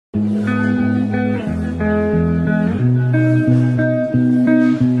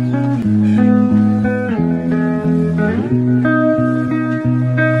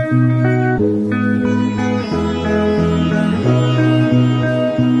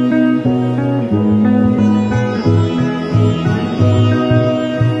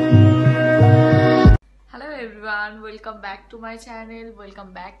back to my channel.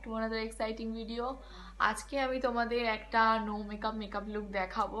 Welcome back to another exciting video. আজকে আমি তোমাদের একটা নো মেকআপ লুক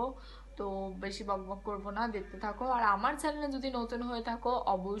দেখাবো, তো বেশি বকবক করব না, দেখতে থাকো। আর আমার চ্যানেলে যদি নতুন হয়ে থাকো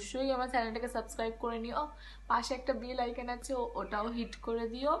অবশ্যই আমার চ্যানেলটাকে সাবস্ক্রাইব করে নিও, পাশে একটা বেল আইকন আছে ওটাও হিট করে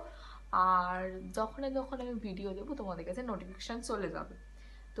দিও, আর যখন আমি ভিডিও দেবো তোমাদের কাছে নোটিফিকেশন চলে যাবে।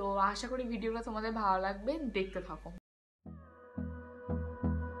 তো আশা করি ভিডিওটা তোমাদের ভালো লাগবে, দেখতে থাকো।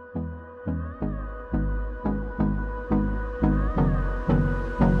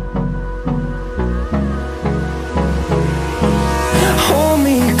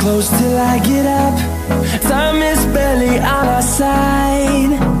 Close till I get up. Time is barely on our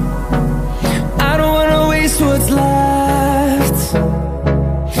side. I don't wanna waste what's left.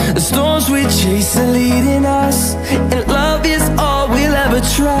 The storms we chase are leading us, and love is all we'll ever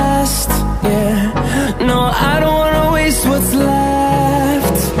trust. Yeah, no, I don't wanna waste what's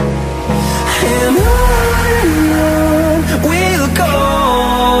left. And on we'll go,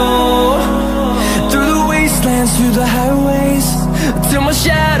 through the wastelands, through the highways, till my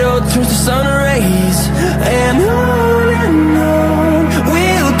shadow turns to sun rays. And on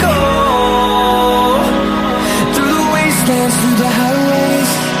we'll go, through the wastelands, through the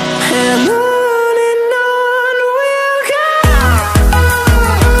highways. And on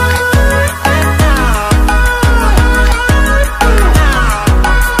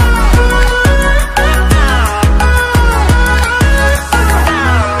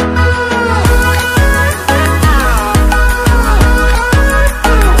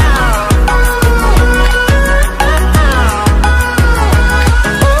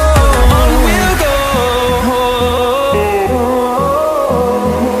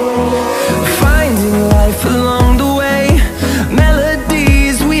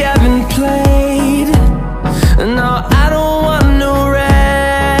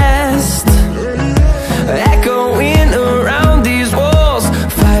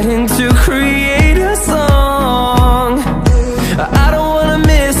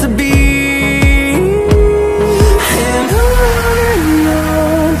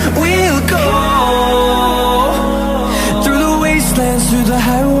we'll go. Through the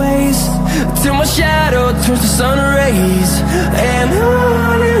highways, till my shadow turns to sun rays. And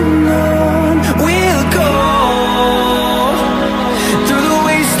on we'll go, through the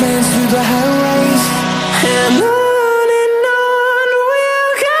wastelands, through the highways. And on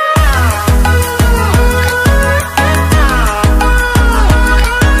we'll go.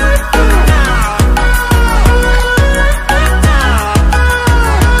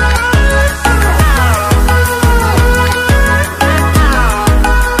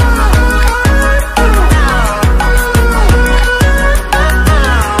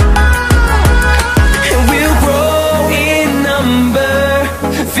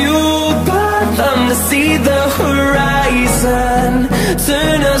 See the horizon,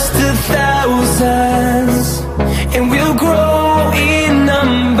 turn us to thousands, and we'll grow in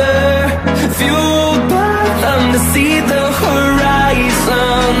number, fueled by them. To see the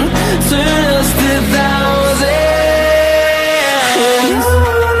horizon, turn us to thousands. And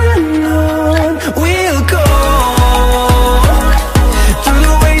on we'll go, through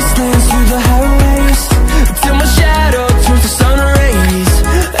the wastelands, through the highways, till my shadow turns to sun rays.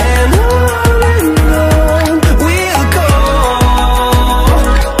 And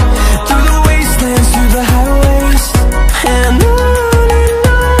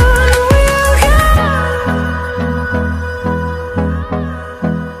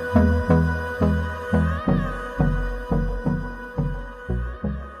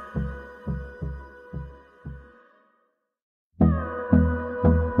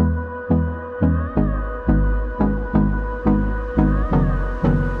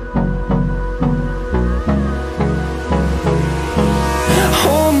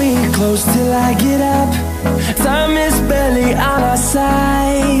close till I get up. Time is barely on our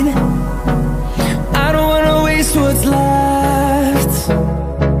side. I don't wanna waste what's left.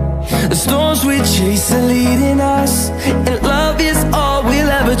 The storms we chase are leading us, and love is all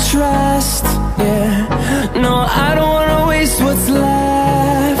we'll ever trust. Yeah, no, I don't wanna waste what's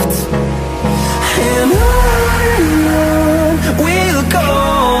left. And on we'll go,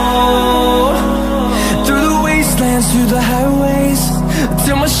 through the wastelands, through the highways,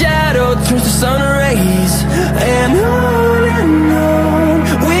 till my shadow turns to sun rays. And on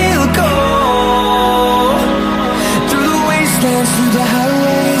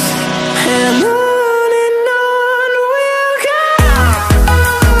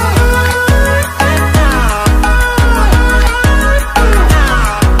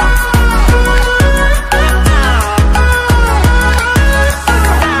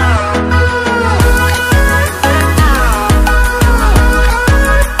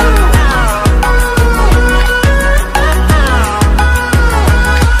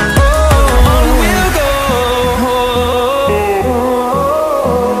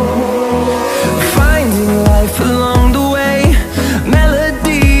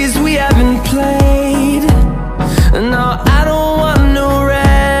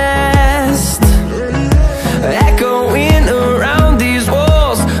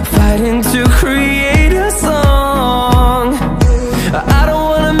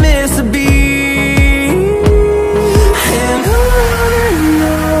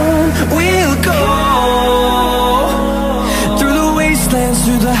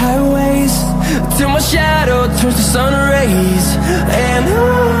turns to sun rays, and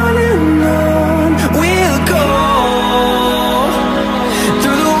on we'll go,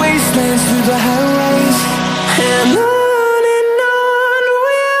 through the wastelands, through the highways, and on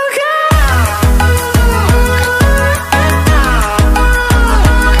we'll go.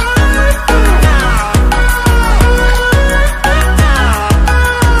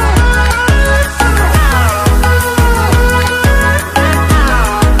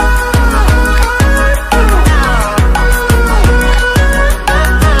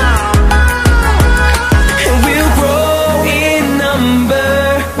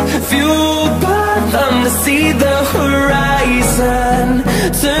 See the horizon,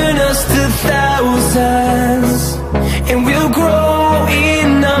 turn us to thousands, and we'll grow in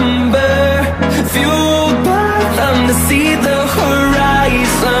number, fueled by them to see the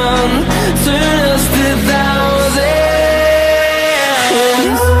horizon, turn us to thousands,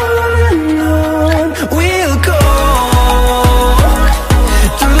 and on we'll go,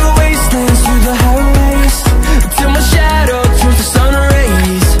 through the wastelands, through the highways, till my shadow turns to sun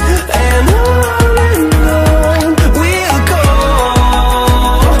rays, and on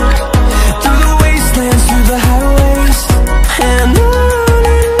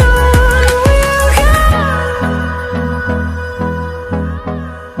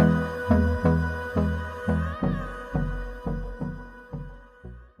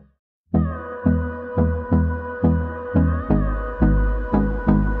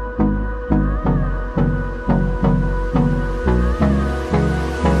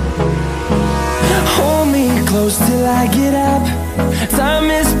close till I get up. Time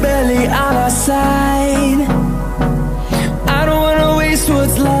is barely on our side. I don't wanna waste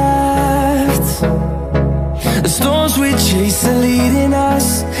what's left. The storms we chase are leading us,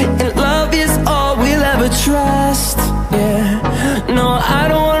 and love is all we'll ever trust. Yeah, no, I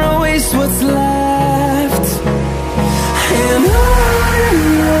don't wanna waste what's left. And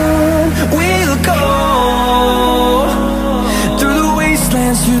on we'll go, through the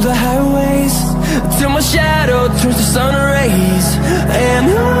wastelands, through the highways, till my shadow turns to sun rays, and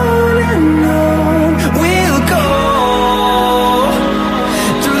on we'll go,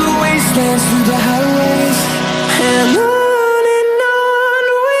 through the wastelands, through the highways, and on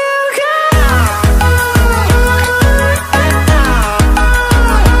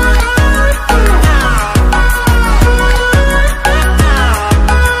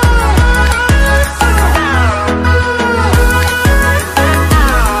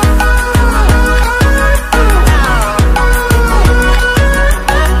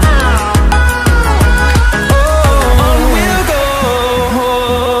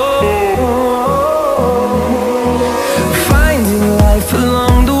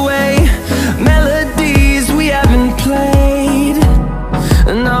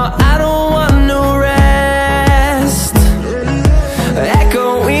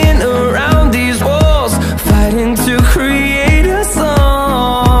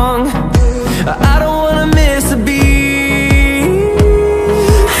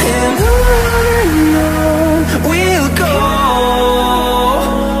we'll go.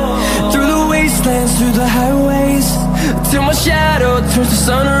 Through the highways, till my shadow turns to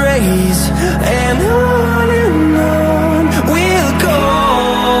sun rays, and on we'll go,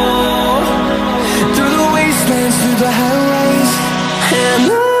 through the wastelands, through the highways, and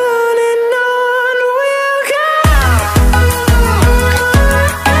on we'll go.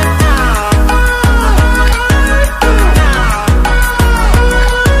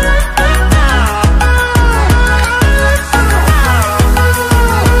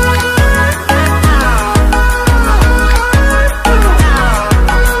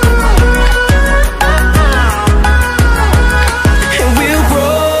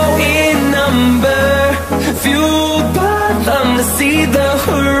 See the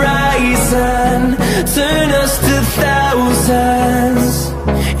horizon, turn us to thousands,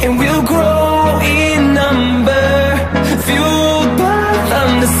 and we'll grow in number, fueled by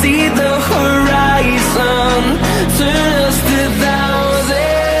them to see the horizon, turn us to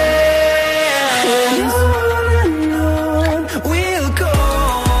thousands, and on we'll go,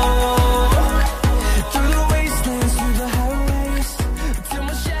 through the wastelands, through the highways, till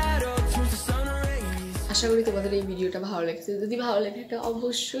my shadow turns to sun rays. আশা করি তোমাদের এই ভিডিওটা ভালো লেগেছে। যদি ভালো লাগে একটা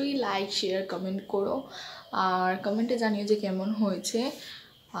অবশ্যই লাইক শেয়ার কমেন্ট করো, আর কমেন্টে জানিও যে কেমন হয়েছে।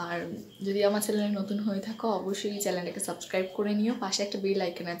 আর যদি আমার চ্যানেলে নতুন হয়ে থাকো অবশ্যই চ্যানেলটাকে সাবস্ক্রাইব করে নিও, পাশে একটা বেল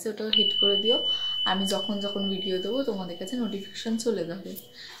আইকন আছে ওটাও হিট করে দিও, আমি যখন যখন ভিডিও দেবো তোমাদের কাছে নোটিফিকেশান চলে যাবে।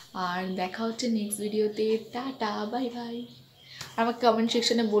 আর দেখা হচ্ছে নেক্সট ভিডিওতে, টাটা বাই বাই। আমাকে কমেন্ট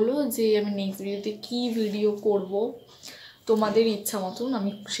সেকশানে বলো যে আমি নেক্সট ভিডিওতে কী ভিডিও করব, তোমাদের ইচ্ছা মতন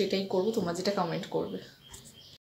আমি সেটাই করব, তোমরা যেটা কমেন্ট করবে।